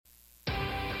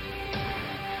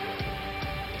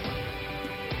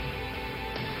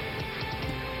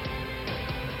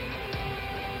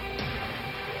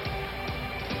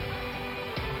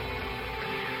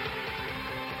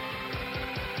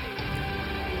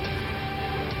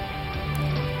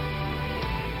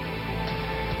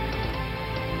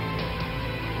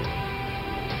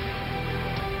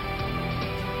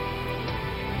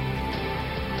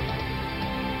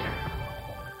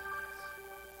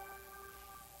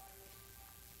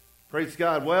Praise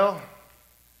God. Well,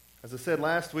 as I said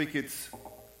last week, it's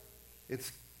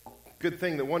a good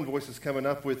thing that One Voice is coming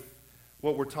up with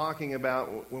what we're talking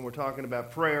about when we're talking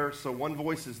about prayer. So One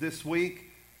Voice is this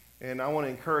week, and I want to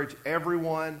encourage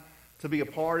everyone to be a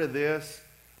part of this.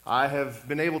 I have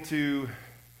been able to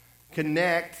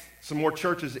connect some more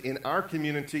churches in our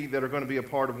community that are going to be a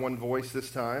part of One Voice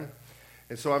this time.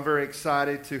 And so I'm very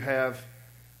excited to have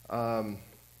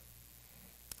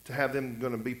them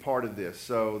going to be part of this.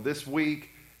 So this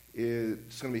week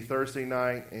it's going to be Thursday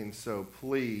night, and so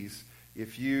please,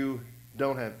 if you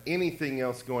don't have anything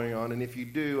else going on, and if you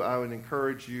do, I would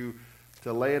encourage you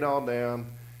to lay it all down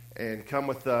and come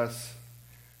with us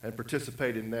and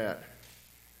participate in that.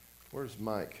 Where's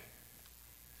Mike?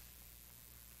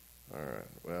 All right.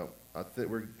 Well, I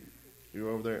think you're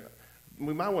over there.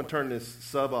 We might want to turn this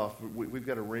sub off. We've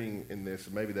got a ring in this,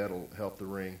 and maybe that'll help the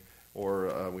ring.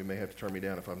 Or we may have to turn me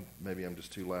down if I'm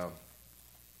just too loud.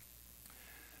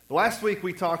 Last week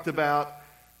we talked about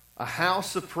a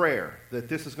house of prayer, that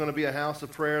this is going to be a house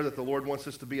of prayer, that the Lord wants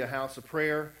us to be a house of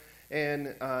prayer.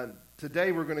 And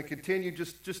today we're going to continue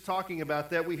just talking about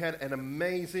that. We had an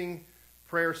amazing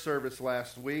prayer service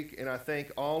last week, and I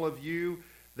thank all of you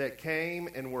that came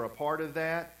and were a part of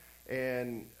that,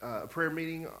 and a prayer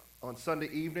meeting on Sunday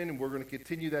evening, and we're going to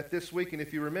continue that this week. And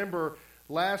if you remember,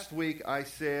 last week I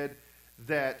said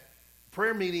that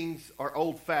prayer meetings are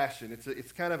old-fashioned.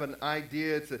 It's kind of an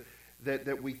idea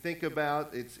that we think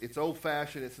about. It's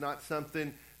old-fashioned. It's not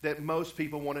something that most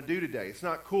people want to do today. It's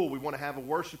not cool. We want to have a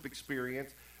worship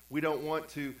experience. We don't want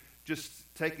to just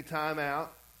take a time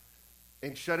out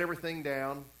and shut everything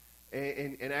down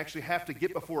and actually have to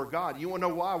get before God. You want to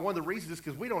know why? One of the reasons is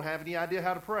because we don't have any idea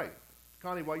how to pray.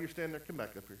 Connie, while you're standing there, come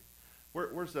back up here.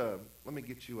 Where's let me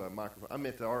get you a microphone. I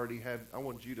meant to already have, I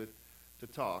wanted you to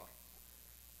talk.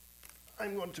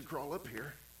 I'm going to crawl up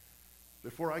here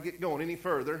before I get going any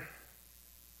further.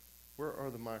 Where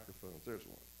are the microphones? There's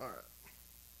one. All right.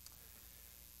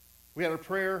 We had a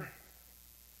prayer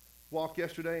walk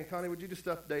yesterday. And Connie, would you just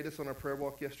update us on our prayer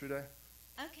walk yesterday?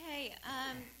 Okay.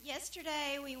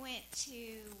 Yesterday we went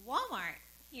to Walmart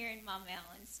here in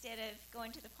Maumelle. Instead of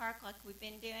going to the park like we've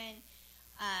been doing,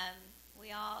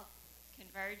 we all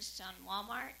converged on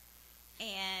Walmart,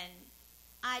 and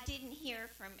I didn't hear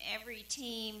from every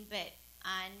team, but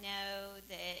I know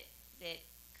that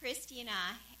Christy and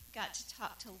I got to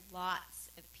talk to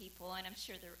lots of people, and I'm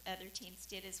sure the other teams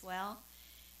did as well.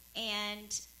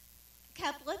 And a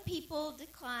couple of people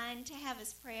declined to have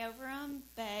us pray over them,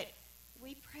 but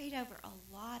we prayed over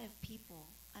a lot of people.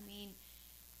 I mean,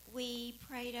 we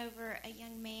prayed over a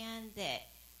young man that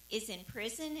is in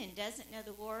prison and doesn't know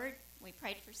the Lord. We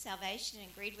prayed for salvation and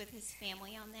agreed with his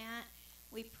family on that.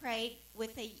 We prayed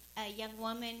with a young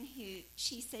woman who,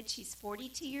 she said she's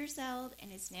 42 years old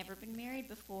and has never been married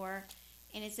before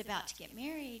and is about to get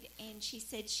married. And she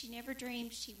said she never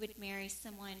dreamed she would marry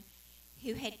someone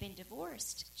who had been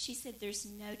divorced. She said there's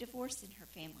no divorce in her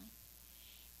family.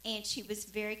 And she was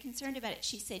very concerned about it.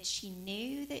 She said she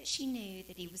knew that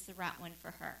he was the right one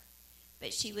for her.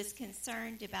 But she was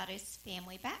concerned about his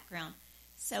family background.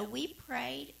 So we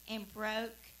prayed and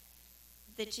broke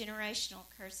the generational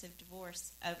curse of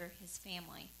divorce over his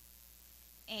family.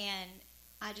 And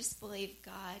I just believe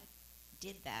God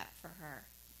did that for her.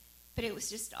 But it was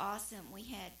just awesome. We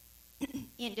had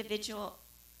individual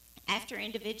after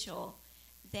individual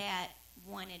that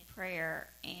wanted prayer,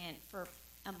 and for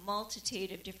a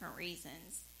multitude of different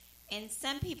reasons. And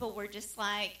some people were just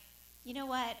like, you know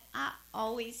what, I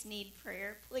always need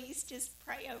prayer. Please just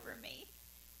pray over me.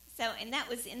 So, and that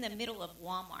was in the middle of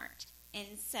Walmart.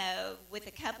 And so, with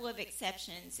a couple of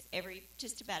exceptions,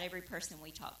 just about every person we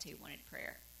talked to wanted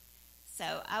prayer.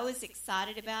 So, I was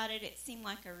excited about it. It seemed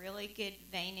like a really good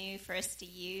venue for us to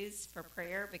use for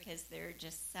prayer because there are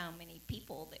just so many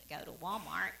people that go to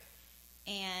Walmart.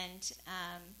 And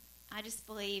I just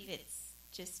believe it's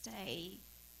just a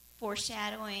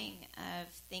foreshadowing of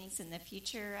things in the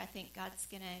future. I think God's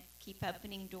going to keep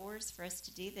opening doors for us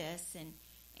to do this and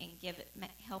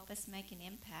help us make an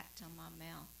impact on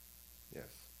Maumelle. Yes.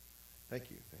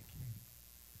 Thank you.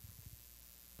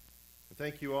 And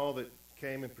thank you all that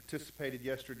came and participated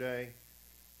yesterday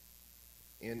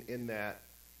in that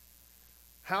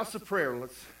house of prayer.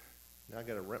 Now I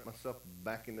got to wrap myself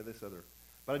back into this other.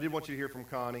 But I did want you to hear from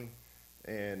Connie,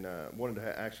 and wanted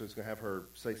to actually was going to have her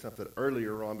say something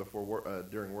earlier on before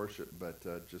during worship,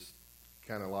 but just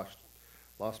kind of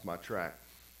lost my track.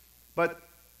 But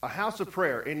a house of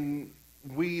prayer, and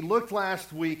we looked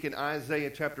last week in Isaiah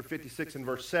chapter 56 and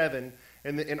verse 7,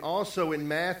 and also in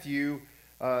Matthew.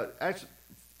 Actually,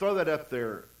 throw that up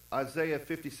there, Isaiah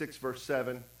 56 verse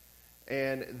 7.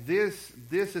 And this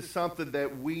is something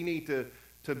that we need to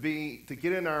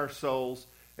get in our souls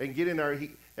and get in our.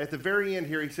 At the very end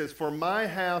here, he says, "For my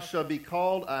house shall be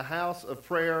called a house of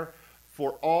prayer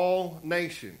for all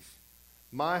nations."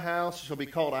 My house shall be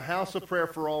called a house of prayer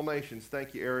for all nations.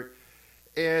 Thank you, Eric.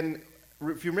 And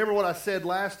if you remember what I said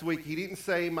last week, he didn't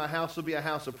say my house will be a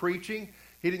house of preaching.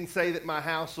 He didn't say that my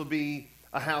house will be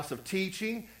a house of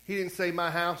teaching. He didn't say my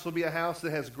house will be a house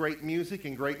that has great music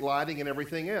and great lighting and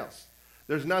everything else.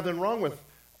 There's nothing wrong with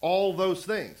all those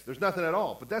things. There's nothing at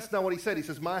all. But that's not what he said. He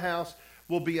says my house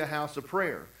will be a house of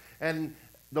prayer. And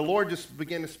the Lord just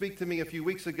began to speak to me a few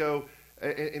weeks ago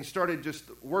and started just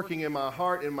working in my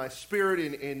heart and my spirit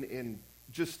and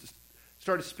just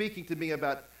started speaking to me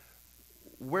about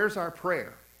where's our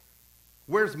prayer?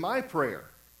 Where's my prayer?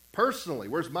 Personally,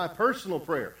 where's my personal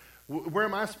prayer? Where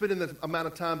am I spending the amount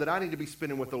of time that I need to be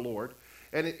spending with the Lord?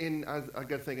 And I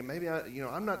got thinking, maybe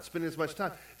I'm not spending as much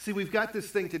time. See, we've got this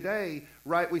thing today,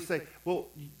 right? We say, well,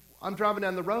 I'm driving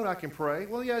down the road, I can pray.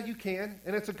 Well, yeah, you can,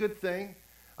 and it's a good thing.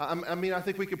 I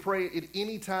think we could pray at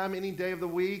any time, any day of the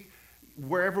week,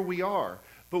 wherever we are.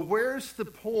 But where's the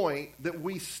point that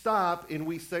we stop and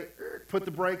we say, put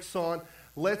the brakes on,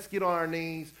 let's get on our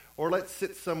knees, or let's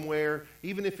sit somewhere,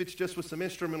 even if it's just with some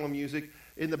instrumental music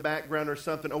in the background or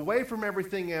something, away from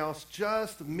everything else,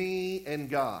 just me and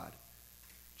God.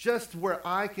 Just where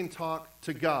I can talk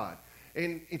to God.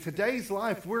 And in today's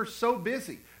life, we're so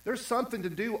busy. There's something to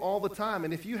do all the time.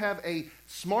 And if you have a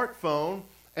smartphone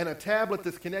and a tablet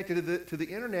that's connected to the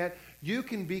internet, you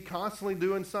can be constantly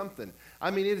doing something.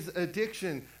 It is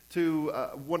addiction to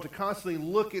want to constantly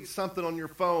look at something on your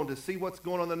phone to see what's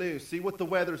going on in the news, see what the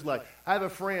weather's like. I have a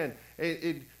friend,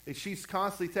 and she's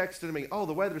constantly texting me, oh,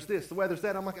 the weather's this, the weather's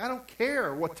that. I'm like, I don't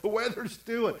care what the weather's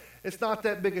doing. It's not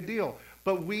that big a deal.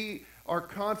 But we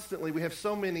have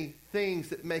so many things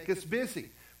that make us busy.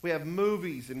 We have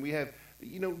movies, and we have,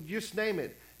 just name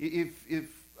it. If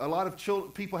a lot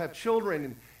of people have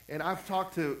children, and I've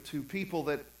talked to people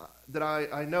that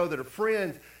I know that are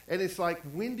friends, and it's like,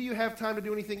 when do you have time to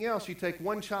do anything else? You take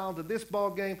one child to this ball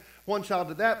game, one child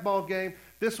to that ball game,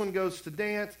 this one goes to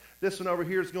dance, this one over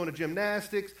here is going to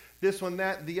gymnastics, this one,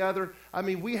 that, the other.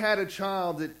 We had a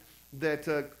child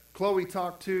that Chloe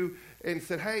talked to and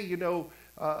said, hey,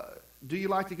 do you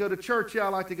like to go to church? Yeah, I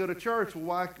like to go to church.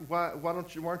 Well, why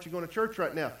aren't you going to church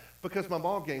right now? Because my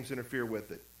ball games interfere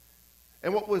with it.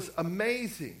 And what was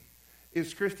amazing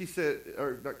is Christy said,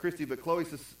 or not Christy, but Chloe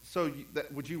says,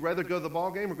 would you rather go to the ball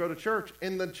game or go to church?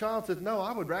 And the child said, no,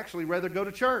 I would actually rather go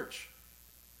to church.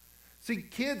 See,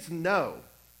 kids know.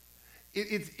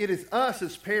 It is us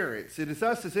as parents, it is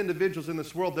us as individuals in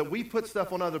this world that we put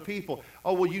stuff on other people.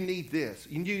 Oh, well, you need this,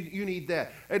 you need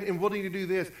that, and we'll need to do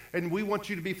this, and we want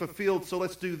you to be fulfilled, so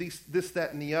let's do this,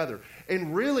 that, and the other.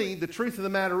 And really, the truth of the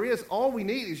matter is, all we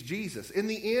need is Jesus. In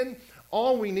the end,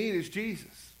 all we need is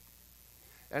Jesus.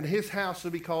 And his house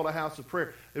will be called a house of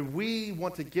prayer. And we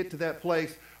want to get to that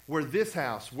place where this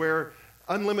house, where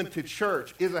Unlimited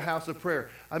Church is a house of prayer.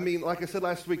 Like I said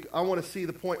last week, I want to see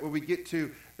the point where we get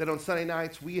to that on Sunday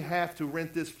nights we have to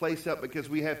rent this place up because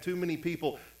we have too many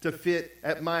people to fit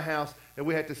at my house. And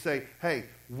we have to say, hey,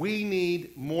 we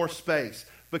need more space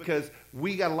because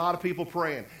we got a lot of people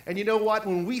praying. And you know what?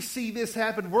 When we see this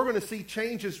happen, we're going to see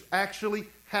changes actually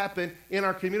happen in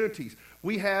our communities.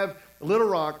 We have Little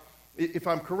Rock. If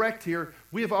I'm correct here,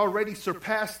 we have already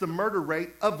surpassed the murder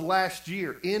rate of last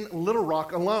year in Little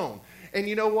Rock alone. And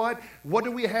you know what? What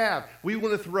do we have? We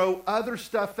want to throw other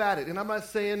stuff at it. And I'm not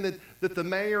saying that the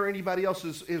mayor or anybody else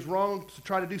is wrong to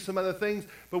try to do some other things,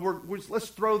 but let's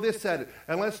throw this at it,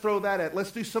 and let's throw that at it.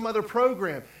 Let's do some other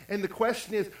program. And the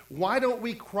question is, why don't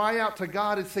we cry out to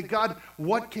God and say, God,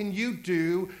 what can you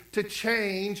do to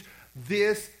change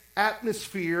this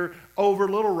atmosphere over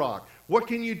Little Rock? What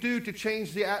can you do to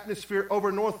change the atmosphere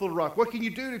over North Little Rock? What can you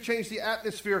do to change the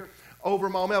atmosphere over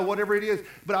Maumelle, whatever it is?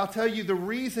 But I'll tell you, the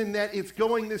reason that it's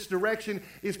going this direction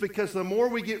is because the more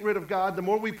we get rid of God, the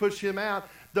more we push him out,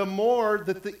 the more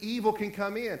that the evil can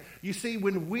come in. You see,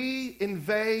 when we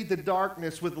invade the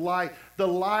darkness with light, the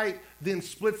light then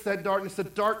splits that darkness. The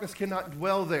darkness cannot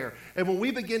dwell there. And when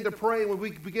we begin to pray, when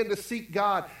we begin to seek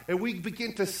God, and we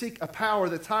begin to seek a power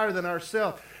that's higher than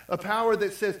ourselves, a power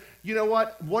that says, you know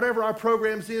what, whatever our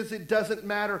programs is, it doesn't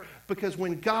matter, because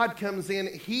when God comes in,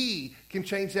 he can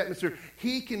change the atmosphere.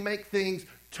 He can make things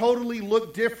totally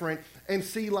look different and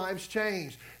see lives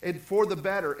change and for the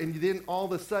better. And then all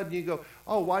of a sudden you go,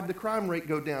 oh, why did the crime rate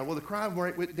go down? Well, the crime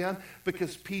rate went down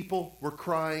because people were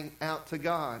crying out to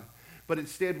God. But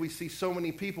instead we see so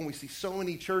many people, and we see so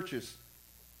many churches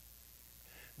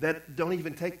that don't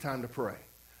even take time to pray.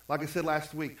 Like I said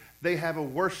last week, they have a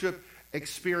worship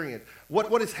experience.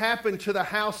 What has happened to the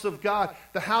house of God?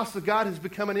 The house of God has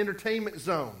become an entertainment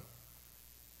zone.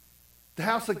 The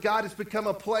house of God has become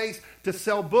a place to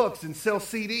sell books and sell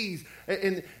CDs.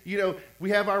 And you know, we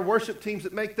have our worship teams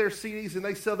that make their CDs and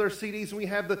they sell their CDs. And we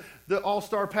have the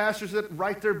all-star pastors that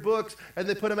write their books and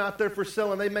they put them out there for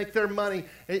sale and they make their money.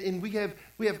 And we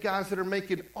have guys that are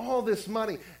making all this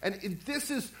money. And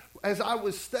this is, as I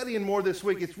was studying more this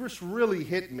week, it's just really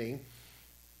hit me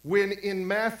when in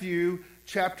Matthew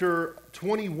chapter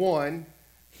 21,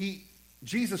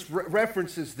 Jesus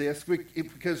references this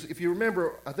because if you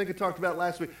remember, I think I talked about it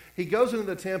last week, he goes into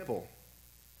the temple.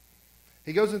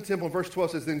 He goes into the temple, and verse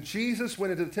 12 says, Then Jesus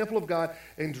went into the temple of God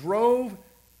and drove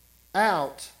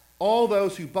out all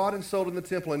those who bought and sold in the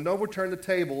temple and overturned the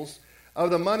tables of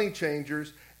the money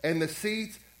changers and the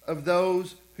seats of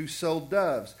those who sold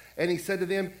doves. And he said to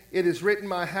them, It is written,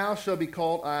 My house shall be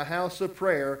called a house of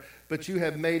prayer, but you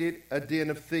have made it a den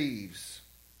of thieves.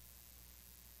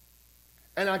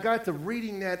 And I got to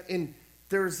reading that, and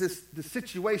there's the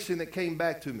situation that came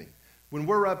back to me. When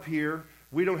we're up here,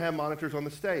 we don't have monitors on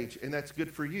the stage, and that's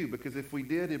good for you, because if we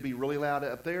did, it'd be really loud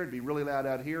up there, it'd be really loud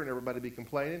out here, and everybody would be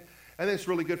complaining. And then it's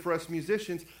really good for us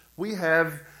musicians. We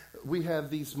have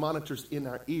these monitors in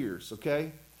our ears,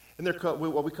 okay? And they're called,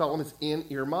 what we call them is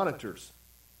in-ear monitors.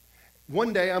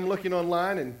 One day, I'm looking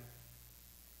online and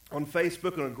on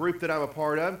Facebook on a group that I'm a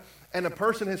part of, and a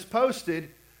person has posted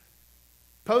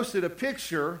a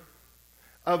picture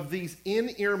of these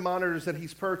in-ear monitors that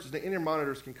he's purchased. The in-ear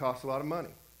monitors can cost a lot of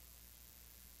money.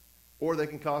 Or they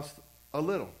can cost a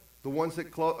little. The ones that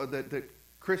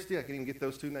Christy, I can't even get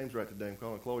those two names right today. I'm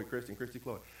calling Chloe Christy and Christy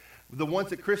Chloe. The ones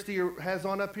that Christy has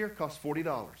on up here cost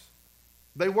 $40.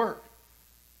 They work.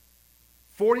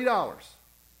 $40.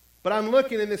 But I'm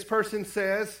looking and this person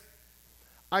says,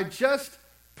 I just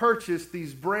purchased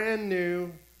these brand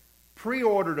new,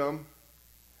 pre-ordered them,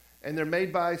 and they're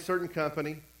made by a certain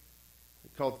company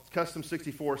called Custom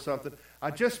 64 or something. I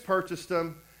just purchased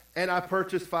them, and I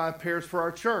purchased 5 pairs for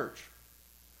our church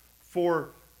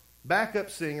for backup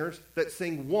singers that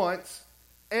sing once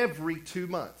every 2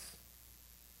 months.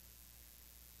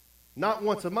 Not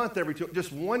once a month every 2,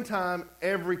 just one time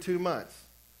every 2 months.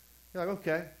 You're like,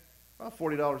 okay, well,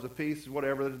 $40 a piece,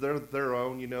 whatever, they're their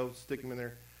own, you know, stick them in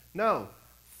there. No,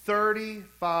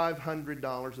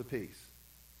 $3,500 a piece.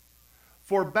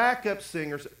 For backup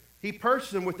singers, he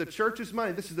purchased them with the church's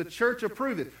money. This is the church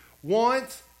approved it.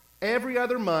 Once every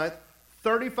other month,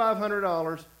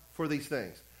 $3,500 for these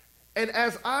things. And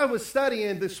as I was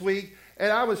studying this week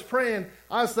and I was praying,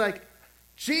 I was like,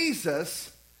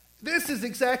 Jesus, this is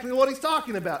exactly what he's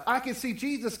talking about. I can see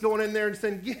Jesus going in there and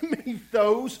saying, give me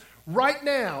those right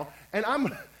now. And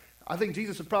I think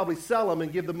Jesus would probably sell them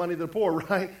and give the money to the poor,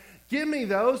 right? Give me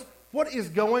those. What is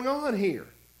going on here?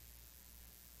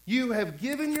 You have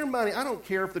given your money. I don't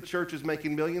care if the church is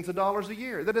making millions of dollars a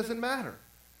year. That doesn't matter.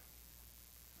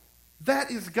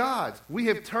 That is God's. We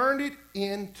have turned it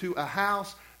into a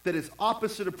house that is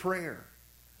opposite of prayer.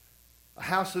 A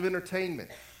house of entertainment.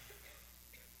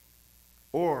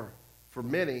 Or, for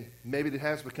many, maybe it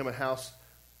has become a house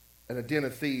and a den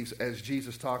of thieves, as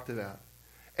Jesus talked about.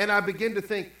 And I begin to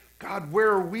think, God, where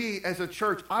are we as a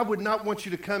church? I would not want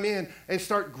you to come in and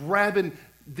start grabbing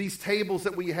these tables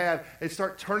that we have and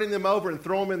start turning them over and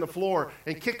throw them in the floor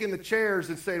and kicking the chairs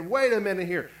and saying, wait a minute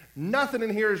here. Nothing in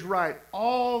here is right.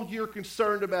 All you're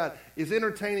concerned about is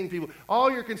entertaining people. All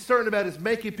you're concerned about is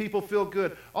making people feel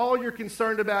good. All you're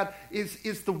concerned about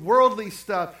is the worldly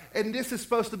stuff. And this is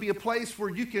supposed to be a place where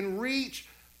you can reach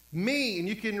me and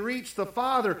you can reach the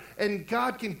Father, and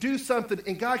God can do something,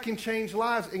 and God can change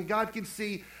lives, and God can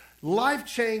see life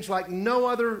change like no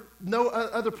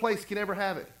other place can ever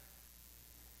have it.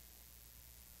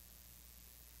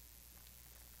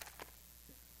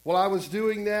 While I was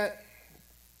doing that,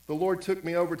 the Lord took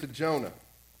me over to Jonah.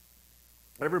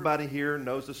 Everybody here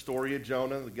knows the story of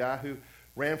Jonah, the guy who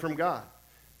ran from God.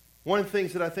 One of the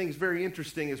things that I think is very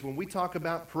interesting is when we talk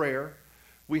about prayer,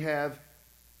 we have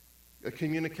a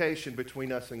communication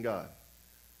between us and God.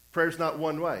 Prayer's not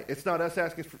one way. It's not us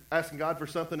asking God for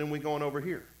something and we going over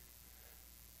here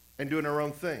and doing our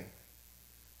own thing.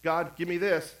 God, give me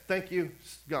this. Thank you.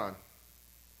 Gone.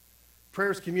 Prayer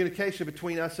is communication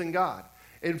between us and God.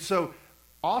 And so,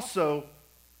 also,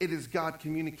 it is God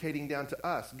communicating down to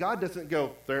us. God doesn't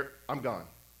go, there, I'm gone.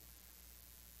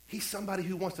 He's somebody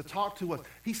who wants to talk to us.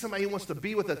 He's somebody who wants to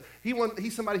be with us.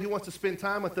 He's somebody who wants to spend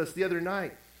time with us. The other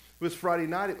night, it was Friday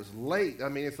night. It was late. I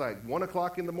mean, it's like 1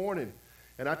 o'clock in the morning.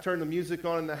 And I turned the music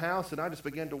on in the house, and I just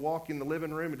began to walk in the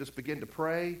living room and just begin to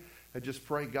pray. And just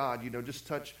pray, God, just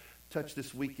touch touched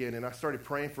this weekend, and I started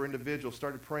praying for individuals,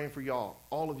 started praying for y'all,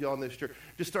 all of y'all in this church.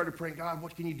 Just started praying, God,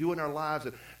 what can you do in our lives?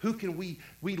 And who can we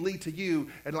lead to you?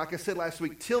 And like I said last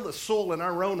week, till the soul in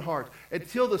our own hearts and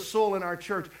till the soul in our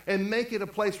church and make it a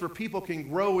place where people can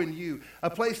grow in you, a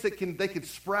place that they can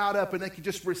sprout up and they can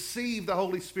just receive the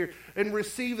Holy Spirit and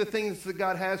receive the things that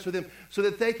God has for them so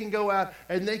that they can go out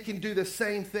and they can do the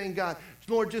same thing, God.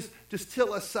 Lord, just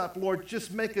till us up, Lord.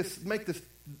 Just make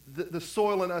the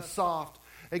soil in us soft.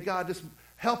 And God, just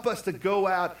help us to go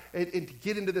out and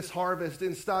get into this harvest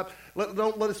and stop.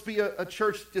 Don't let us be a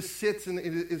church that just sits and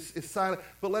is silent,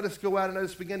 but let us go out and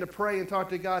just begin to pray and talk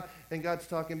to God. And God's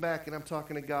talking back, and I'm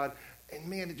talking to God. And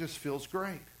man, it just feels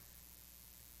great.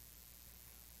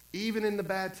 Even in the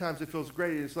bad times, it feels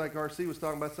great. It's like RC was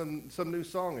talking about some new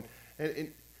song,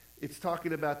 and it's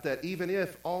talking about that. Even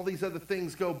if all these other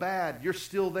things go bad, you're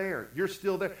still there. You're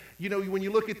still there. You know, when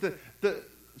you look at the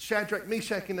Shadrach,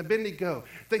 Meshach, and Abednego,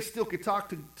 they still could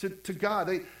talk to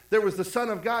God. There was the Son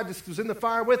of God just was in the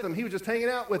fire with them. He was just hanging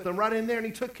out with them right in there, and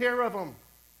he took care of them.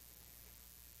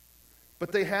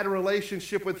 But they had a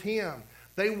relationship with him.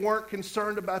 They weren't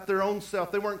concerned about their own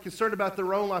self. They weren't concerned about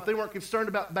their own life. They weren't concerned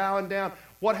about bowing down.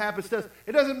 What happens to us?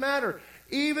 It doesn't matter.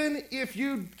 Even if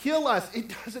you kill us,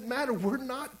 it doesn't matter. We're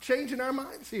not changing our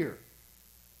minds here.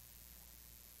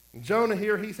 Jonah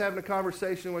here, he's having a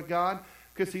conversation with God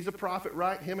because he's a prophet,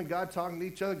 right? Him and God talking to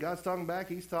each other. God's talking back.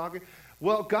 He's talking.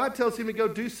 Well, God tells him to go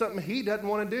do something he doesn't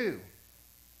want to do.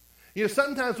 You know,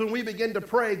 sometimes when we begin to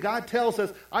pray, God tells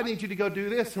us, I need you to go do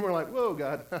this. And we're like, whoa,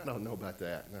 God, I don't know about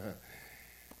that.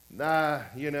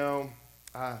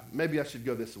 Maybe I should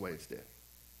go this way instead.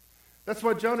 That's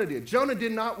what Jonah did. Jonah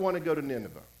did not want to go to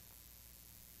Nineveh.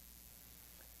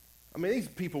 I mean, these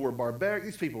people were barbaric.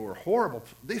 These people were horrible.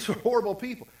 These were horrible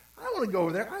people. I don't want to go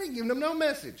over there. I ain't giving them no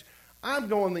message. I'm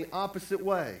going the opposite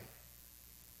way.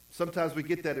 Sometimes we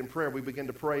get that in prayer. We begin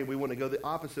to pray and we want to go the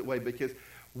opposite way because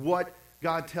what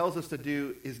God tells us to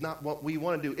do is not what we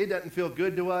want to do. It doesn't feel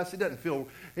good to us. It doesn't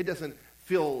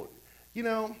feel, you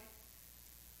know,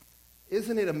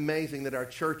 isn't it amazing that our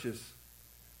churches,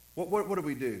 what do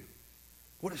we do?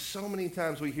 What is so many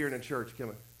times we hear in a church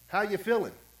coming, how you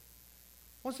feeling?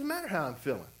 What's the matter how I'm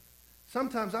feeling?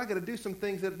 Sometimes I got to do some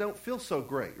things that don't feel so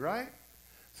great, right?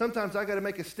 Sometimes I got to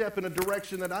make a step in a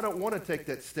direction that I don't want to take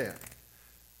that step.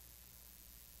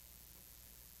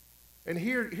 And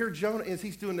here Jonah is,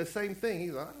 he's doing the same thing.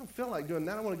 He's like, I don't feel like doing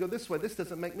that. I want to go this way. This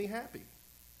doesn't make me happy.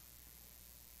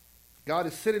 God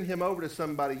is sending him over to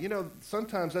somebody. You know,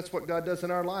 sometimes that's what God does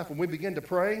in our life. When we begin to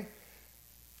pray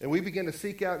and we begin to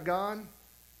seek out God,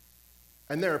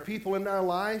 and there are people in our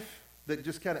life that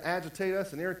just kind of agitate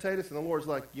us and irritate us, and the Lord's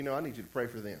like, you know, I need you to pray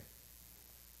for them.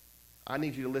 I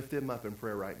need you to lift them up in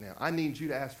prayer right now. I need you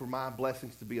to ask for my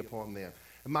blessings to be upon them,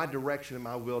 and my direction and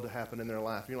my will to happen in their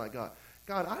life. And you're like, God,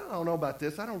 I don't know about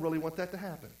this. I don't really want that to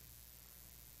happen.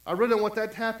 I really don't want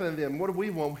that to happen to them. What do we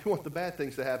want? We want the bad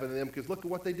things to happen to them because look at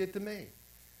what they did to me.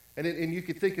 And you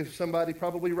could think of somebody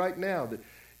probably right now that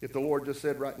if the Lord just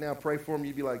said right now, pray for them,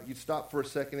 you'd be like, you'd stop for a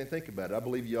second and think about it. I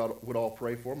believe you would all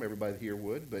pray for them. Everybody here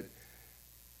would, but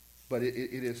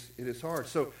it is hard.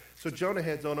 So Jonah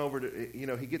heads on over to, you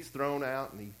know, he gets thrown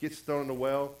out and he gets thrown in the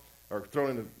well or thrown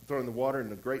in the water,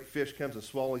 and the great fish comes and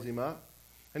swallows him up.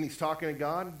 And he's talking to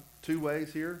God 2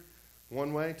 ways here,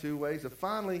 1 way, 2 ways. And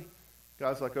finally,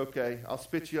 God's like, okay, I'll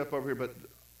spit you up over here, but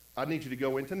I need you to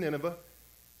go into Nineveh,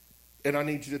 and I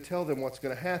need you to tell them what's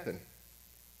going to happen.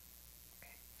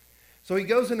 So he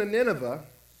goes into Nineveh,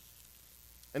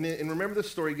 and remember the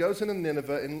story. He goes into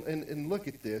Nineveh, and look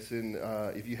at this. And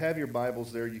if you have your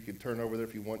Bibles there, you can turn over there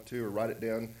if you want to, or write it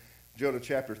down. Jonah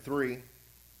chapter 3.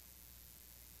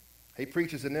 He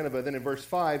preaches in Nineveh. Then in verse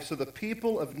 5, so the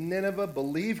people of Nineveh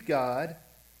believed God.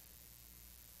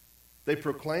 They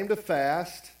proclaimed a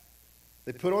fast.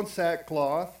 They put on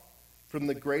sackcloth from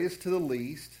the greatest to the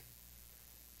least.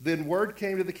 Then word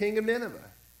came to the king of Nineveh.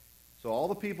 So all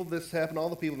the people, this happened, all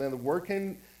the people, then the word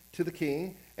came to the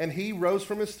king, and he rose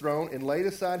from his throne and laid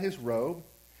aside his robe.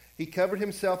 He covered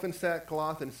himself in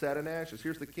sackcloth and sat in ashes.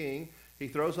 Here's the king. He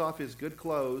throws off his good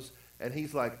clothes, and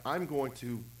he's like, I'm going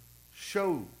to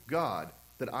show God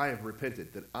that I have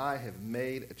repented, that I have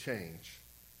made a change.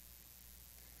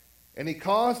 And he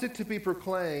caused it to be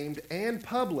proclaimed and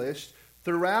published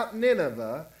throughout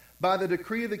Nineveh by the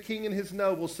decree of the king and his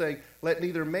nobles, saying, let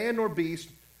neither man nor beast,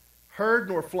 herd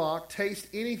nor flock taste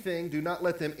anything. Do not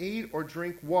let them eat or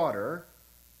drink water.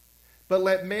 But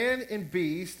let man and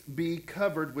beast be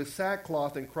covered with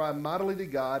sackcloth and cry mightily to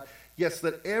God. Yes,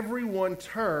 let everyone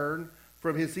turn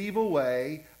from his evil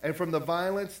way and from the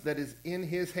violence that is in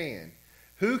his hand.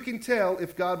 Who can tell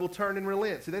if God will turn and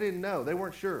relent? See, they didn't know. They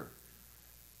weren't sure.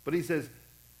 But he says,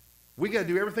 we got to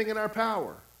do everything in our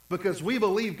power because we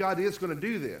believe God is going to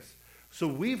do this. So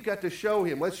we've got to show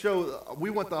him. We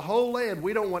want the whole land.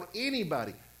 We don't want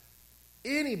anybody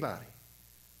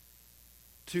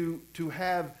to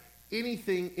have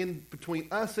anything in between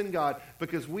us and God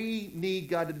because we need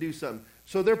God to do something.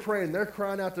 So they're praying. They're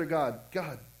crying out to God,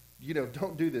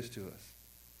 don't do this to us.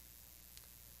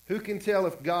 Who can tell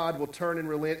if God will turn and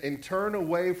relent and turn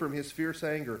away from his fierce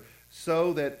anger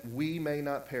so that we may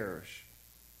not perish?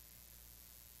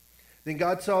 Then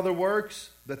God saw their works,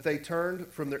 that they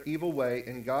turned from their evil way,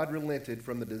 and God relented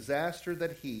from the disaster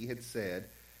that he had said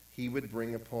he would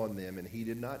bring upon them, and he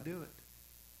did not do it.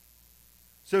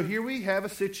 So here we have a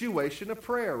situation of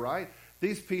prayer, right?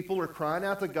 These people are crying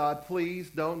out to God, please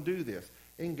don't do this.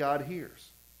 And God hears.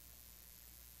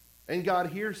 And God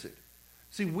hears it.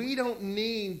 See, we don't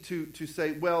need to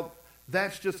say, well,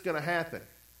 that's just going to happen.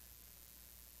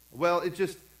 Well,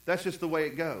 that's just the way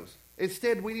it goes.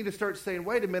 Instead, we need to start saying,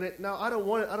 wait a minute, no, I don't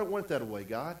want it that way,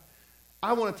 God.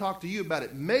 I want to talk to you about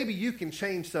it. Maybe you can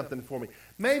change something for me.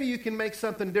 Maybe you can make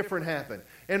something different happen.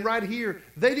 And right here,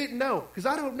 they didn't know, because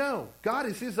I don't know. God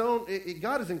is his own,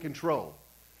 God is in control.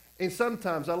 And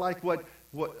sometimes I like what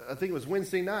I think it was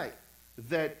Wednesday night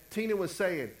that Tina was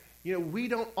saying, we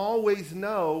don't always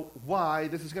know why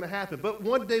this is going to happen. But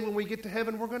one day when we get to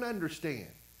heaven, we're going to understand.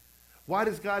 Why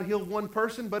does God heal one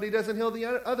person, but he doesn't heal the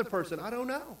other person? I don't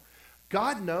know.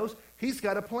 God knows. He's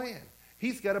got a plan.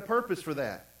 He's got a purpose for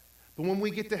that. But when we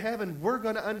get to heaven, we're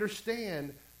going to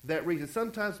understand that reason.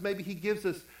 Sometimes maybe he gives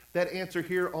us that answer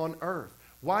here on earth.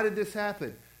 Why did this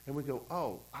happen? And we go,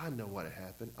 oh, I know what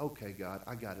happened. Okay, God,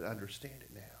 I got it. I understand it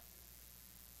now.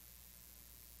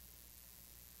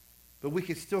 But we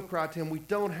can still cry to him. We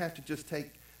don't have to just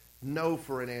take no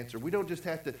for an answer. We don't just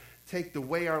have to take the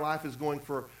way our life is going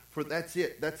for that's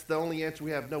it. That's the only answer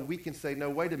we have. No, we can say, no,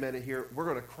 wait a minute here. We're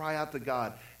going to cry out to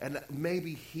God. And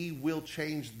maybe he will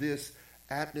change this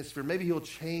atmosphere. Maybe he'll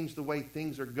change the way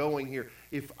things are going here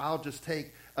if I'll just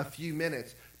take a few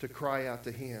minutes to cry out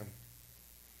to him.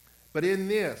 But in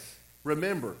this,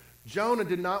 remember, Jonah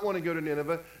did not want to go to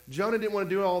Nineveh. Jonah didn't want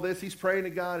to do all this. He's praying to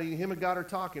God. Him and God are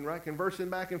talking, right? Conversing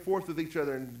back and forth with each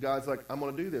other. And God's like, I'm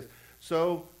going to do this.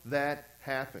 So that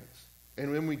happens.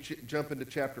 And then we jump into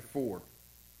chapter 4.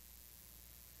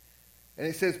 And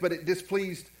it says, but it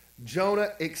displeased Jonah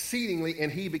exceedingly,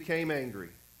 and he became angry.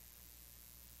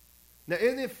 Now,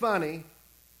 isn't it funny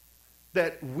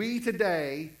that we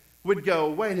today would go,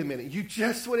 wait a minute, you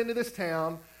just went into this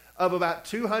town of about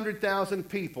 200,000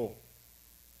 people,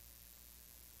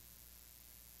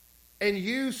 and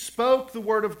you spoke the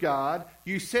word of God,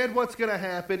 you said what's going to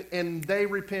happen, and they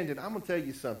repented. I'm going to tell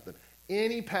you something.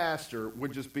 Any pastor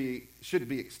should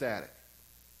be ecstatic.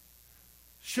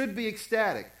 Should be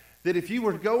ecstatic. That if you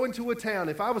were to go into a town,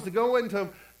 if I was to go into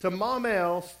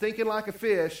Maumelle stinking like a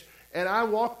fish, and I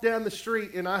walked down the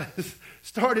street and I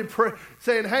started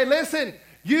saying, hey, listen,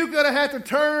 you're going to have to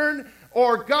turn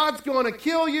or God's going to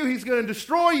kill you. He's going to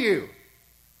destroy you.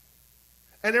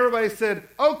 And everybody said,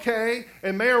 okay.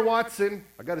 And Mayor Watson,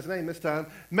 I got his name this time.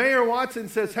 Mayor Watson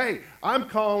says, hey, I'm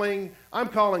calling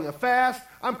a fast.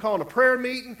 I'm calling a prayer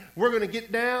meeting. We're going to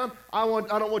get down. I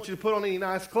don't want you to put on any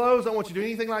nice clothes. I don't want you to do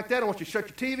anything like that. I want you to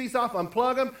shut your TVs off,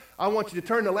 unplug them. I want you to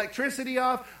turn the electricity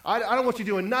off. I don't want you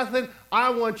doing nothing. I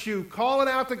want you calling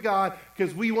out to God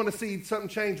because we want to see something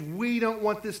change. We don't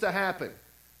want this to happen.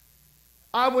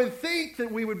 I would think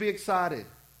that we would be excited.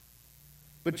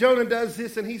 But Jonah does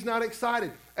this and he's not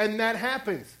excited. And that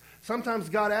happens. Sometimes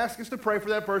God asks us to pray for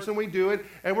that person. We do it.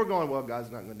 And we're going, well, God's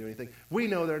not going to do anything. We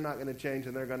know they're not going to change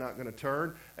and they're not going to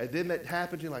turn. And then that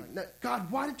happens. You're like, no,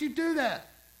 God, why did you do that?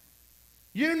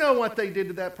 You know what they did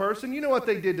to that person. You know what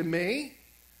they did to me.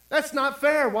 That's not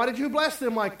fair. Why did you bless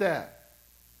them like that?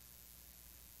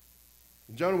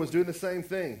 Jonah was doing the same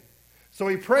thing. So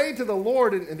he prayed to the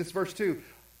Lord in this verse 2.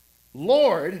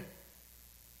 Lord, he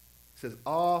says,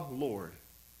 Lord.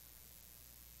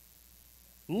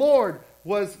 Lord,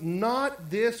 was not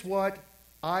this what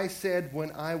I said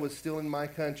when I was still in my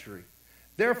country?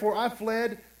 Therefore I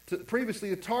fled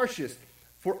previously to Tarshish,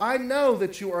 for I know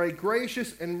that you are a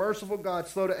gracious and merciful God,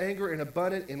 slow to anger and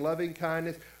abundant in loving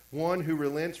kindness, one who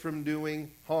relents from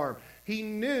doing harm. He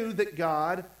knew that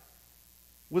God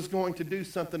was going to do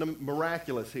something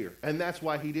miraculous here, and that's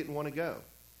why he didn't want to go.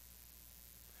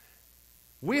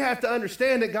 We have to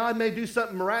understand that God may do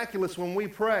something miraculous when we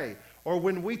pray or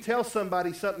when we tell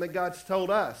somebody something that God's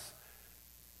told us.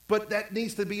 But that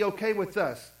needs to be okay with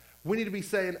us. We need to be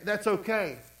saying, that's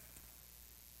okay.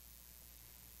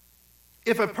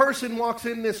 If a person walks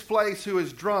in this place who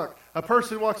is drunk, a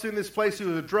person walks in this place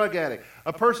who is a drug addict,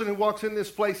 a person who walks in this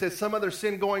place has some other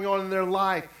sin going on in their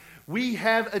life, we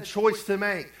have a choice to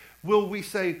make. Will we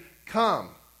say, come,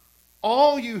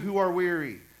 all you who are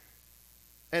weary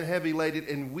and heavy laden,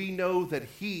 and we know that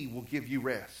he will give you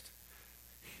rest.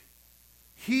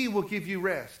 He will give you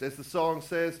rest. As the song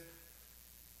says,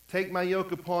 take my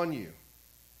yoke upon you.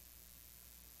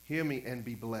 Hear me and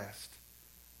be blessed.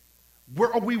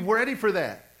 Are we ready for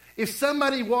that? If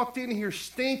somebody walked in here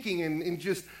stinking and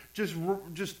just,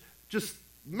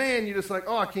 man, you're just like,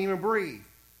 oh, I can't even breathe.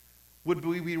 Would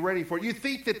we be ready for it? You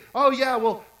think that, oh yeah,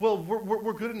 well,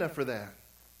 we're good enough for that.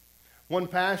 One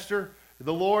pastor,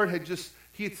 the Lord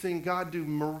he had seen God do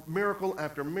miracle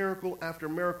after miracle after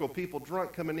miracle. People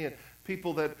drunk coming in,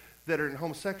 people that are in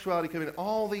homosexuality coming in,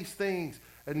 all these things.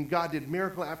 And God did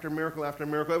miracle after miracle after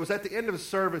miracle. It was at the end of his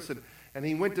service, and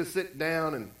he went to sit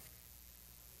down, and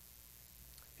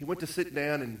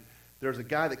there was a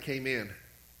guy that came in.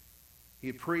 He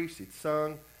had preached, he'd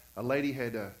sung. A lady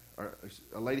had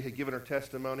given her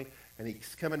testimony, and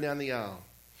he's coming down the aisle.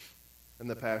 And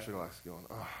the pastor was going,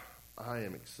 oh, I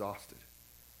am exhausted.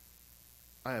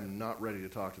 I am not ready to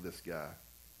talk to this guy.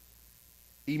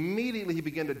 Immediately he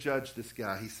began to judge this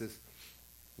guy. He says,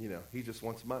 he just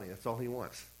wants money. That's all he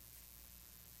wants.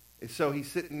 And so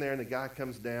he's sitting there, and the guy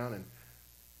comes down, and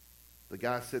the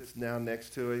guy sits down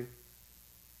next to him.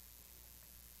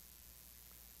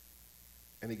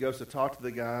 And he goes to talk to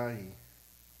the guy.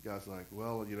 The guy's like,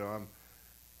 well,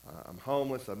 I'm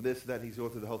homeless. I'm this, that. And he's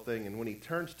going through the whole thing. And when he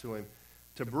turns to him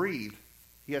to breathe,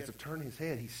 he has to turn his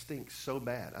head. He stinks so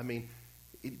bad. I mean,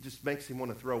 it just makes him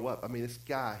want to throw up. I mean, this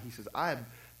guy, he says, I've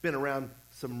been around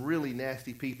some really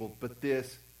nasty people, but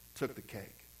this took the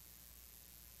cake.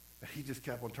 But he just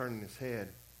kept on turning his head.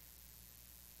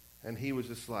 And he was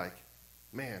just like,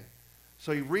 man.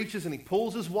 So he reaches and he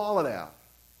pulls his wallet out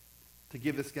to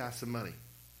give this guy some money.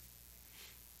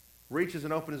 Reaches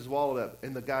and opens his wallet up,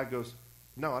 and the guy goes,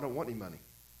 no, I don't want any money.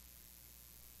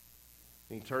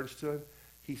 And he turns to him.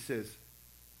 He says,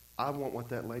 I want what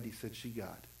that lady said she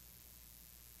got.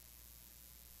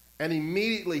 And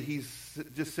immediately he's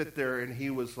just sit there and he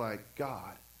was like,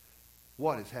 God,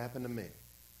 what has happened to me?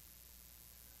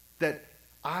 That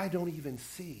I don't even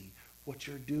see what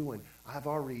you're doing. I've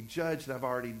already judged and I've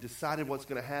already decided what's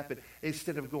going to happen.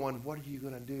 Instead of going, what are you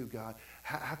going to do, God?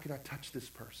 How can I touch this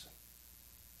person?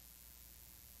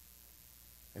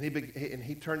 And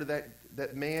he turned to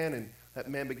that man, and that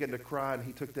man began to cry, and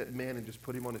he took that man and just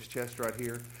put him on his chest right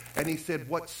here. And he said,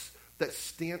 what's that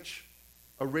stench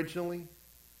originally,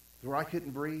 where I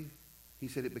couldn't breathe? He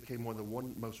said it became one of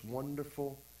the most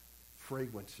wonderful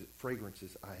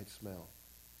fragrances I had smelled.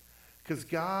 Because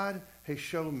God has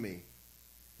shown me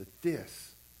that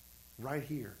this, right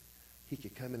here, he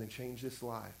could come in and change this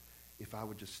life if I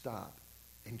would just stop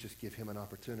and just give him an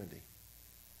opportunity.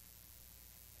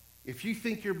 If you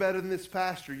think you're better than this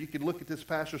pastor, you could look at this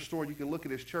pastor's story, you can look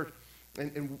at his church,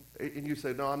 and you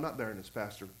say, no, I'm not better than this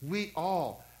pastor. We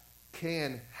all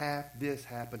can have this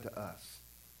happen to us.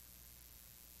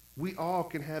 We all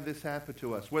can have this happen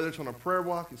to us. Whether it's on a prayer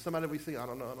walk and somebody we see, I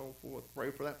don't pray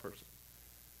for that person.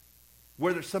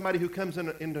 Whether it's somebody who comes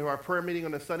into our prayer meeting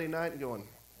on a Sunday night and going,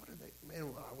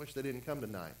 I wish they didn't come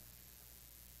tonight.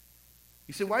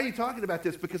 You say, why are you talking about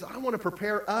this? Because I want to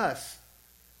prepare us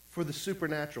for the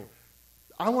supernatural.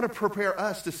 I want to prepare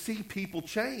us to see people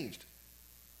changed.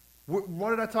 What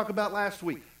did I talk about last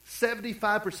week?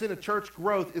 75% of church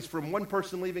growth is from one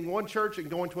person leaving one church and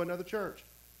going to another church.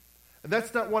 And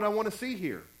that's not what I want to see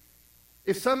here.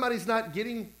 If somebody's not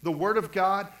getting the Word of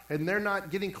God and they're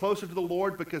not getting closer to the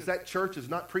Lord because that church is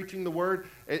not preaching the Word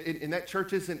and that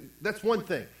church isn't, that's one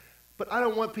thing. But I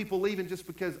don't want people leaving just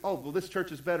because, this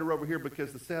church is better over here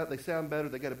because they sound better,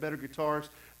 they got a better guitarist,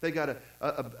 they got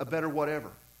a better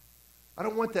whatever. I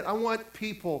don't want that. I want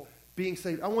people being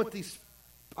saved. I want these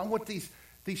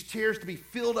chairs to be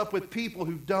filled up with people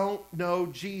who don't know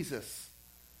Jesus.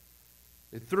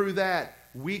 And through that,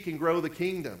 we can grow the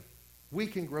kingdom. We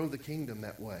can grow the kingdom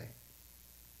that way.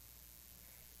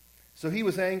 So he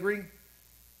was angry.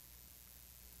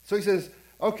 So he says,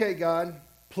 okay, God,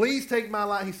 please take my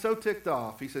life. He's so ticked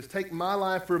off. He says, take my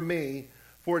life from me,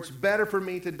 for it's better for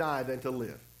me to die than to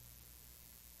live.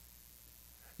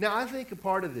 Now, I think a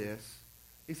part of this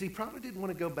is he probably didn't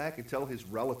want to go back and tell his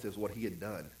relatives what he had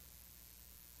done.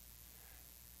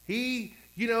 He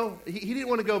didn't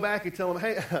want to go back and tell them,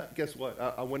 hey, guess what?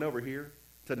 I went over here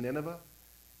to Nineveh,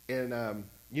 and,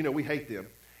 we hate them.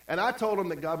 And I told them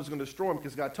that God was going to destroy them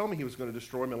because God told me he was going to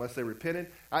destroy them unless they repented.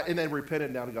 And they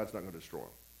repented, now God's not going to destroy them.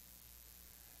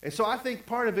 And so I think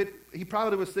part of it, he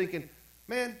probably was thinking,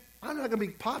 man, I'm not going to be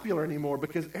popular anymore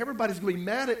because everybody's going to be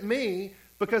mad at me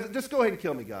because just go ahead and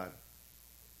kill me, God.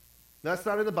 That's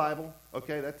not in the Bible.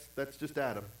 Okay, that's just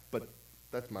Adam, but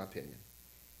that's my opinion.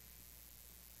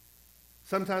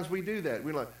 Sometimes we do that.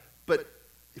 We're like, but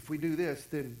if we do this,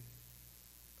 then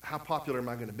how popular am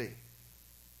I going to be?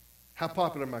 How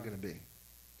popular am I going to be?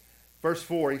 Verse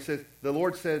 4, he says, the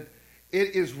Lord said,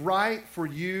 it is right for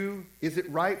you. Is it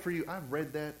right for you? I've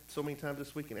read that so many times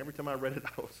this week, and every time I read it,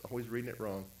 I was always reading it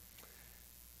wrong.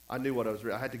 I knew what I was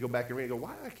reading. I had to go back and read it and go,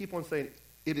 why do I keep on saying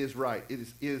it is right?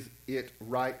 Is it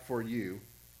right for you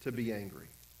to be angry?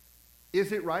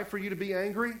 Is it right for you to be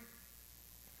angry?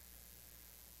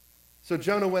 So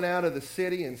Jonah went out of the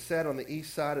city and sat on the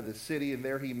east side of the city, and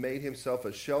there he made himself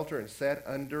a shelter and sat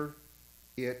under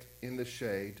it in the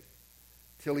shade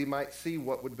till he might see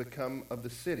what would become of the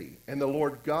city. And the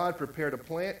Lord God prepared a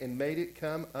plant and made it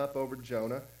come up over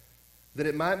Jonah, that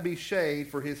it might be shade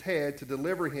for his head to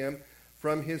deliver him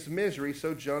from his misery.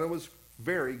 So Jonah was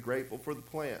very grateful for the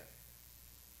plant.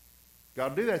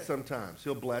 God will do that sometimes.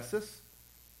 He'll bless us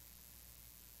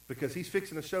because he's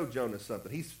fixing to show Jonah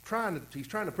something. He's trying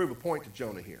to prove a point to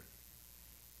Jonah here.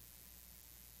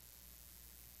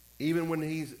 Even when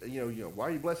he's, why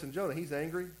are you blessing Jonah? He's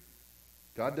angry.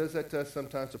 God does that to us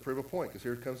sometimes to prove a point, because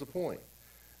here comes the point.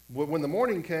 When the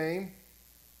morning came,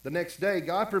 the next day,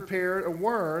 God prepared a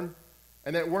worm,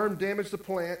 and that worm damaged the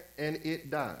plant, and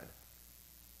it died.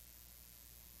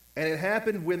 And it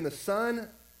happened when the sun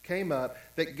came up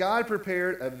that God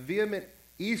prepared a vehement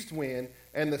east wind,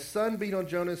 and the sun beat on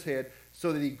Jonah's head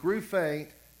so that he grew faint.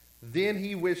 Then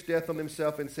he wished death on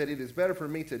himself and said, it is better for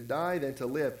me to die than to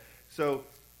live. So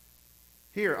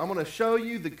here, I'm going to show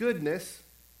you the goodness,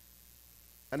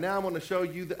 and now I'm going to show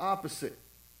you the opposite.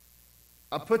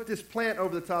 I put this plant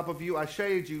over the top of you. I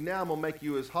shaded you. Now I'm going to make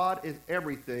you as hot as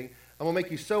everything. I'm going to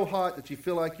make you so hot that you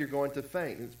feel like you're going to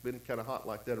faint. It's been kind of hot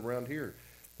like that around here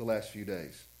the last few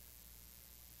days.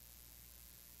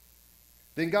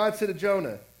 Then God said to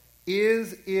Jonah,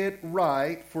 is it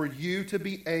right for you to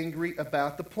be angry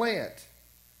about the plant?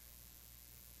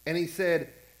 And he said,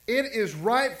 it is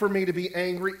right for me to be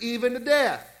angry even to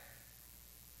death.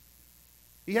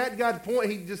 He hadn't got the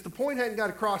point. The point hadn't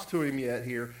got across to him yet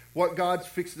here, what God's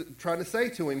trying to say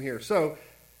to him here. So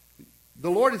the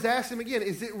Lord has asked him again,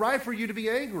 is it right for you to be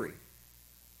angry?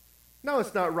 No,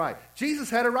 it's not right. Jesus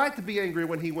had a right to be angry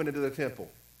when he went into the temple,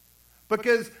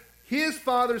 because his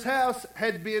father's house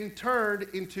had been turned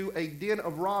into a den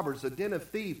of robbers, a den of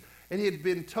thieves, and he had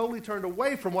been totally turned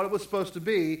away from what it was supposed to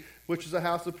be, which was a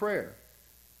house of prayer.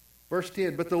 Verse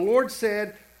 10, but the Lord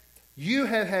said, you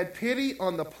have had pity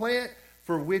on the plant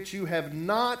for which you have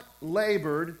not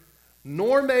labored,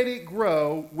 nor made it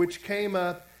grow, which came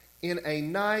up in a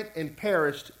night and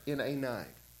perished in a night.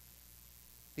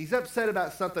 He's upset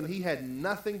about something he had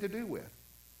nothing to do with.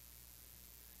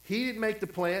 He didn't make the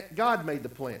plant. God made the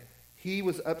plant. He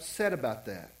was upset about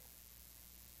that.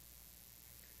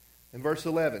 In verse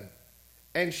 11,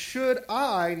 and should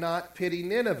I not pity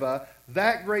Nineveh,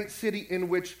 that great city in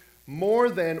which more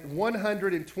than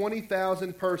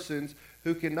 120,000 persons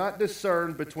who cannot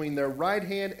discern between their right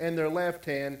hand and their left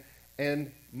hand,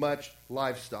 and much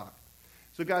livestock.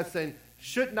 So God's saying,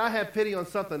 shouldn't I have pity on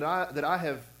something that I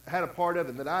have had a part of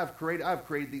and that I've created? I've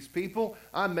created these people.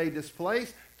 I made this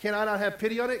place. Can I not have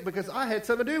pity on it? Because I had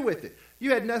something to do with it.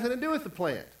 You had nothing to do with the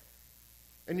plant.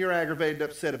 And you're aggravated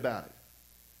and upset about it.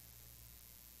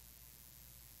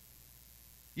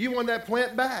 You want that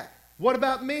plant back. What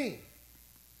about me?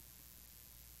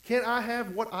 Can't I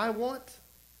have what I want?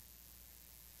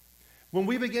 When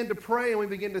we begin to pray and we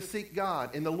begin to seek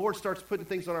God, and the Lord starts putting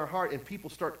things on our heart, and people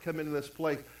start coming into this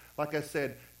place, like I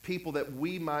said, people that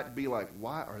we might be like,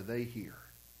 why are they here?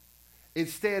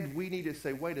 Instead, we need to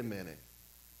say, wait a minute.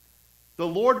 The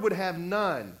Lord would have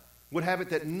it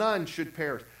that none should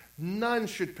perish. None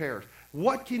should perish.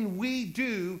 What can we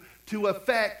do to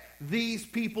affect these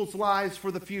people's lives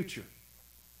for the future?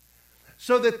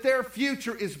 So that their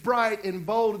future is bright and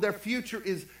bold. Their future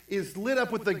is lit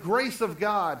up with the grace of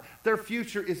God. Their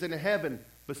future is in heaven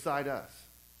beside us.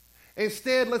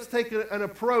 Instead, let's take an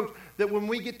approach that when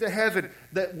we get to heaven,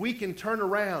 that we can turn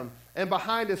around, and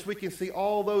behind us we can see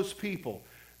all those people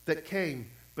that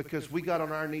came because we got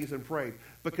on our knees and prayed.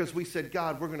 Because we said,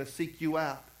 God, we're going to seek you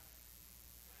out.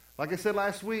 Like I said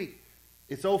last week,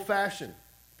 it's old-fashioned.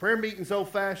 Prayer meeting's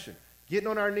old-fashioned. Getting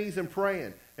on our knees and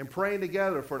praying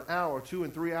together for an hour, 2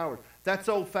 and 3 hours. That's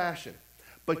old-fashioned.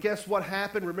 But guess what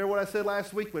happened? Remember what I said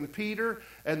last week? When Peter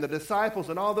and the disciples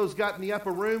and all those got in the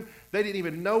upper room, they didn't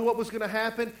even know what was going to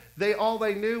happen. All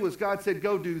they knew was God said,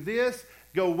 go do this,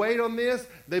 go wait on this.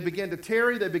 They began to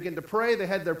tarry, they began to pray, they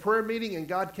had their prayer meeting, and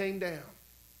God came down.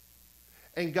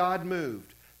 and God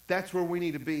moved. That's where we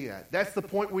need to be at. That's the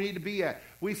point we need to be at.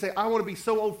 We say, I want to be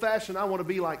so old-fashioned, I want to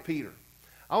be like Peter.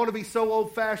 I want to be so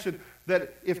old-fashioned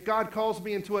that if God calls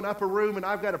me into an upper room and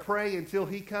I've got to pray until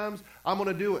he comes, I'm going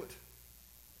to do it.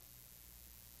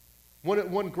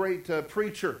 One great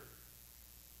preacher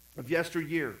of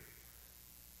yesteryear,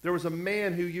 there was a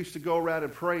man who used to go around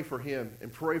and pray for him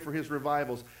and pray for his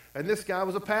revivals. And this guy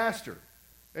was a pastor,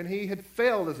 and he had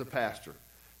failed as a pastor.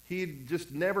 He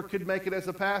just never could make it as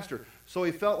a pastor. So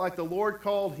he felt like the Lord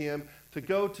called him to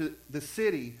go to the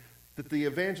city that the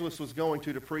evangelist was going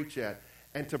to preach at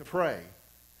and to pray.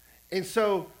 And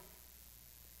so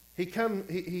he came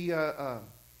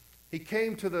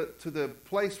to the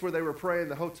place where they were praying,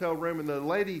 the hotel room, and the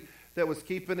lady that was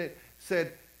keeping it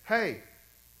said, hey,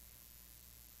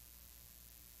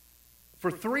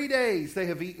 for 3 days they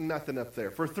have eaten nothing up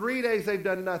there. For 3 days they've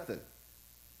done nothing.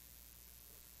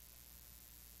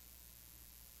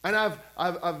 And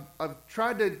I've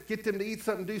tried to get them to eat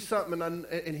something, do something,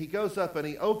 and he goes up and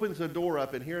he opens the door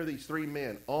up, and here are these 3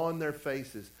 men on their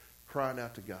faces crying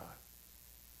out to God.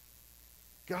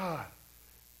 God,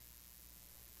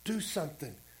 do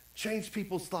something. Change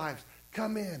people's lives.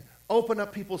 Come in. Open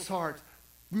up people's hearts.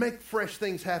 Make fresh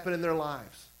things happen in their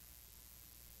lives.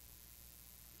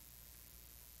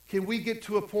 Can we get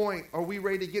to a point, are we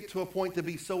ready to get to a point to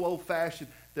be so old-fashioned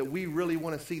that we really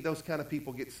want to see those kind of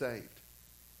people get saved?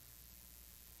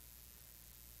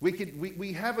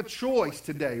 We have a choice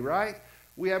today, right?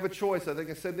 We have a choice. I think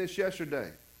I said this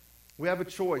yesterday. We have a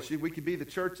choice. We could be the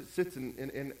church that sits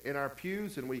in our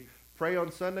pews and we pray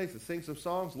on Sundays and sing some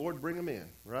songs. Lord, bring them in,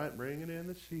 right? Bringing in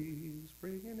the sheaves,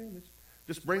 bringing in the...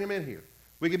 Just bring them in here.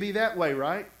 We could be that way,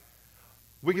 right?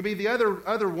 We could be the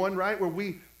other one, right,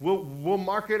 where we'll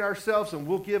market ourselves and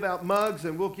we'll give out mugs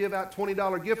and we'll give out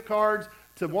 $20 gift cards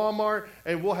to Walmart,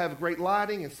 and we'll have great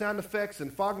lighting and sound effects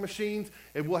and fog machines,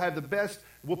 and we'll have the best,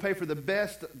 we'll pay for the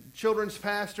best children's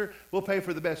pastor, we'll pay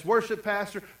for the best worship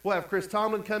pastor, we'll have Chris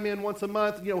Tomlin come in once a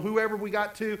month, whoever we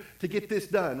got to get this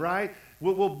done, right?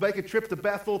 We'll make a trip to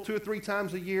Bethel 2 or 3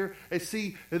 times a year and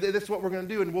see this is what we're going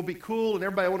to do, and we'll be cool, and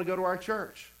everybody will want to go to our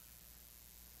church.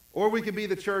 Or we could be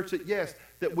the church that, yes,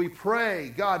 that we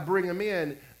pray, God, bring them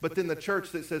in, but then the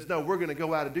church that says, no, we're going to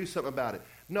go out and do something about it.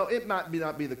 No, it might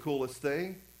not be the coolest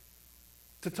thing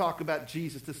to talk about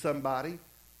Jesus to somebody,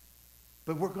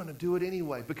 but we're going to do it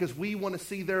anyway because we want to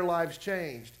see their lives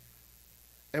changed.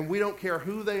 And we don't care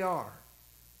who they are.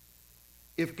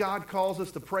 If God calls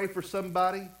us to pray for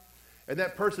somebody, and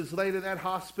that person's laid in that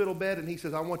hospital bed, and he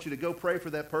says, I want you to go pray for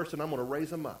that person, I'm going to raise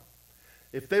them up.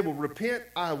 If they will repent,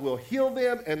 I will heal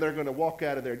them, and they're going to walk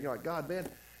out of there. And you're like, God, man,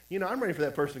 I'm ready for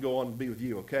that person to go on and be with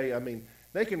you, okay? I mean,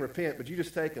 they can repent, but you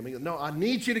just take them. He goes, no, I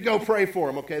need you to go pray for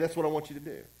them, okay? That's what I want you to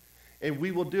do. And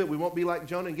we will do it. We won't be like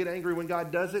Jonah and get angry when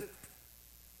God does it.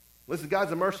 Listen,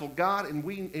 God's a merciful God, and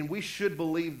we should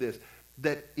believe this,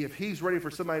 that if he's ready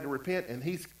for somebody to repent and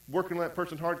he's working on that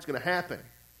person's heart, it's going to happen.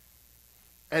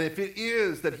 And if it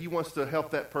is that he wants to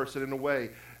help that person in a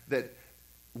way that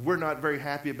we're not very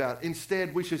happy about,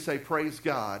 instead we should say, praise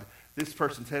God, this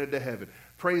person's headed to heaven.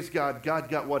 Praise God, God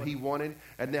got what he wanted,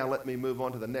 and now let me move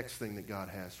on to the next thing that God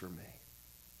has for me.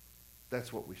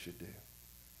 That's what we should do.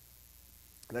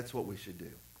 That's what we should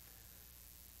do.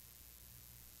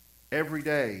 Every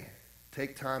day,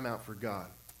 take time out for God.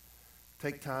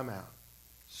 Take time out.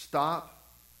 Stop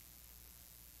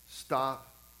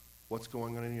what's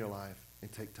going on in your life and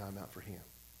take time out for him.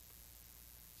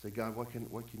 Say, God, what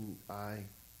can I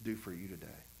do for you today?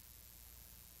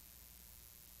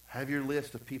 Have your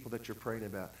list of people that you're praying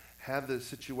about. Have the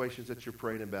situations that you're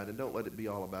praying about, and don't let it be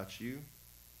all about you.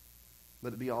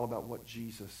 Let it be all about what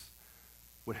Jesus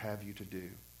would have you to do.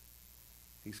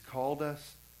 He's called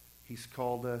us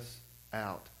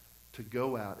out to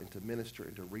go out and to minister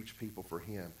and to reach people for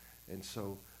him. And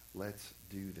so let's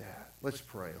do that. Let's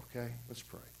pray, okay? Let's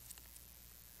pray.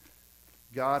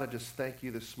 God, I just thank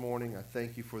you this morning. I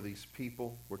thank you for these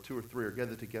people where 2 or 3 are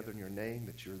gathered together in your name,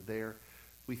 that you're there.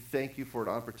 We thank you for an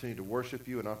opportunity to worship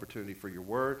you, an opportunity for your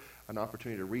word, an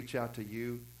opportunity to reach out to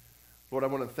you. Lord, I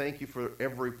want to thank you for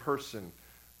every person,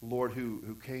 Lord,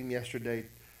 who came yesterday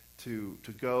to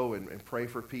go and pray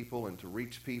for people and to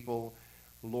reach people.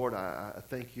 Lord, I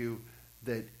thank you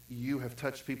that you have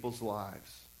touched people's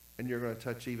lives, and you're going to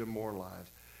touch even more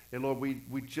lives. And Lord,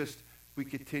 we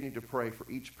continue to pray for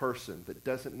each person that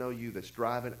doesn't know you, that's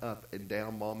driving up and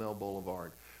down Maumelle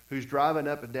Boulevard, who's driving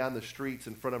up and down the streets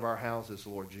in front of our houses,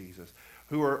 Lord Jesus,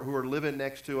 who are living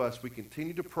next to us. We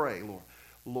continue to pray,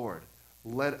 Lord,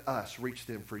 let us reach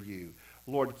them for you.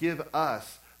 Lord, give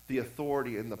us the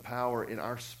authority and the power in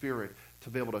our spirit to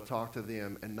be able to talk to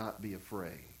them and not be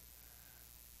afraid.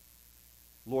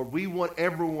 Lord, we want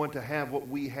everyone to have what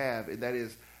we have, and that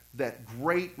is that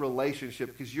great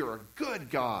relationship, because you're a good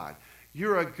God.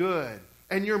 You're a good,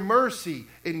 and your mercy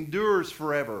endures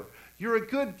forever. You're a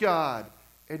good God,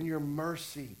 and your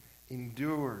mercy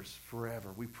endures forever.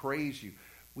 We praise you.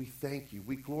 We thank you.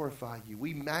 We glorify you.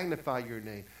 We magnify your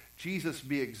name. Jesus,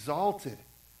 be exalted.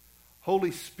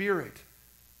 Holy Spirit,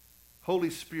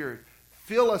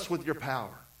 fill us with your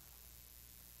power.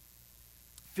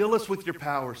 Fill us with your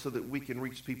power so that we can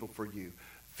reach people for you.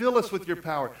 Fill us with your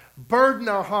power. Burden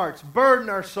our hearts, burden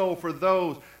our soul for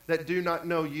those that do not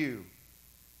know you.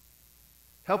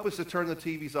 Help us to turn the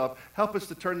TVs off. Help us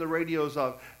to turn the radios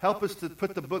off. Help us to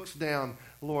put the books down,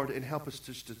 Lord, and help us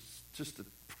just to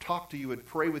talk to you and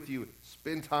pray with you,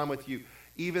 spend time with you,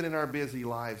 even in our busy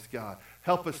lives, God.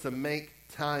 Help us to make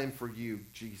time for you,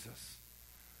 Jesus.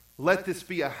 Let this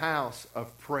be a house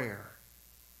of prayer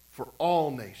for all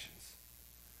nations.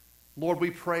 Lord, we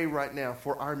pray right now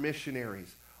for our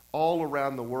missionaries all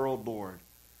around the world, Lord.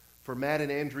 For Matt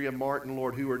and Andrea Martin,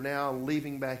 Lord, who are now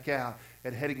leaving back out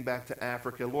and heading back to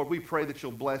Africa. Lord, we pray that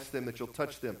you'll bless them, that you'll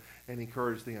touch them and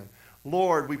encourage them.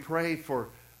 Lord, we pray for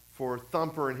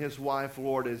Thumper and his wife,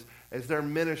 Lord, as they're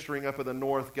ministering up in the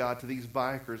north, God, to these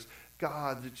bikers.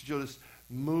 God, that you'll just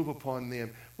move upon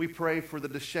them. We pray for the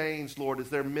Deshanes, Lord, as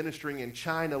they're ministering in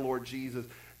China, Lord Jesus,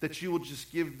 that you will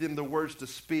just give them the words to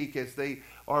speak as they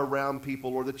are around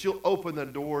people, Lord, that you'll open the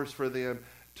doors for them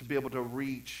to be able to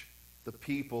reach the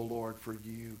people, Lord, for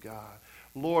you, God.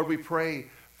 Lord, we pray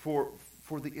for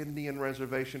the Indian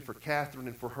reservation, for Catherine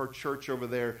and for her church over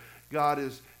there. God,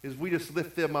 as we just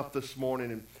lift them up this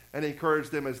morning and encourage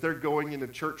them as they're going into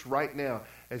church right now,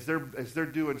 as they're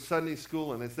doing Sunday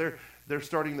school and as they're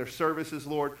starting their services,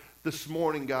 Lord, this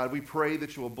morning, God, we pray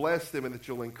that you will bless them and that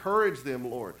you'll encourage them,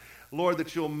 Lord. Lord,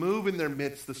 that you'll move in their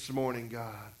midst this morning,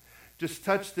 God. Just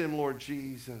touch them, Lord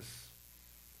Jesus.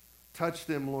 Touch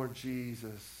them, Lord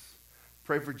Jesus.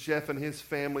 Pray for Jeff and his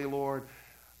family, Lord.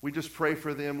 We just pray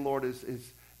for them, Lord,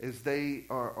 as they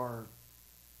are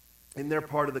in their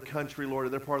part of the country, Lord,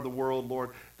 in their part of the world,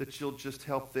 Lord, that you'll just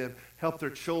help them, help their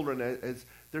children as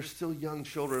they're still young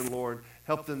children, Lord.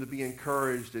 Help them to be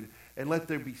encouraged and let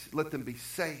them be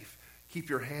safe. Keep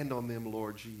your hand on them,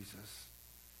 Lord Jesus.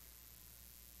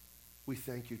 We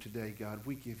thank you today, God.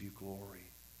 We give you glory.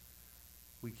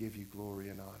 We give you glory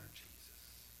and honor, Jesus.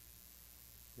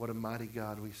 What a mighty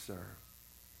God we serve.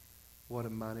 What a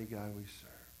mighty God we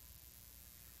serve.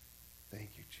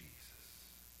 Thank you, Jesus.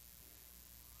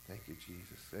 Thank you,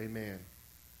 Jesus. Amen.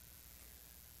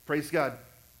 Praise God.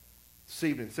 This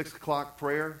evening, 6 o'clock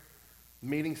prayer,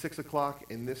 meeting 6 o'clock,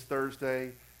 and this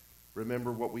Thursday,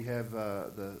 remember what we have,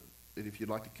 if you'd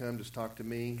like to come, just talk to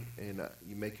me, and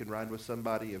you may can ride with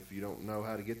somebody if you don't know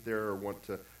how to get there or want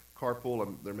to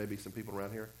carpool. There may be some people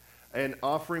around here. And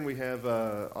offering, we have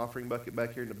an offering bucket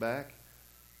back here in the back.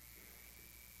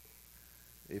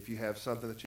 If you have something that you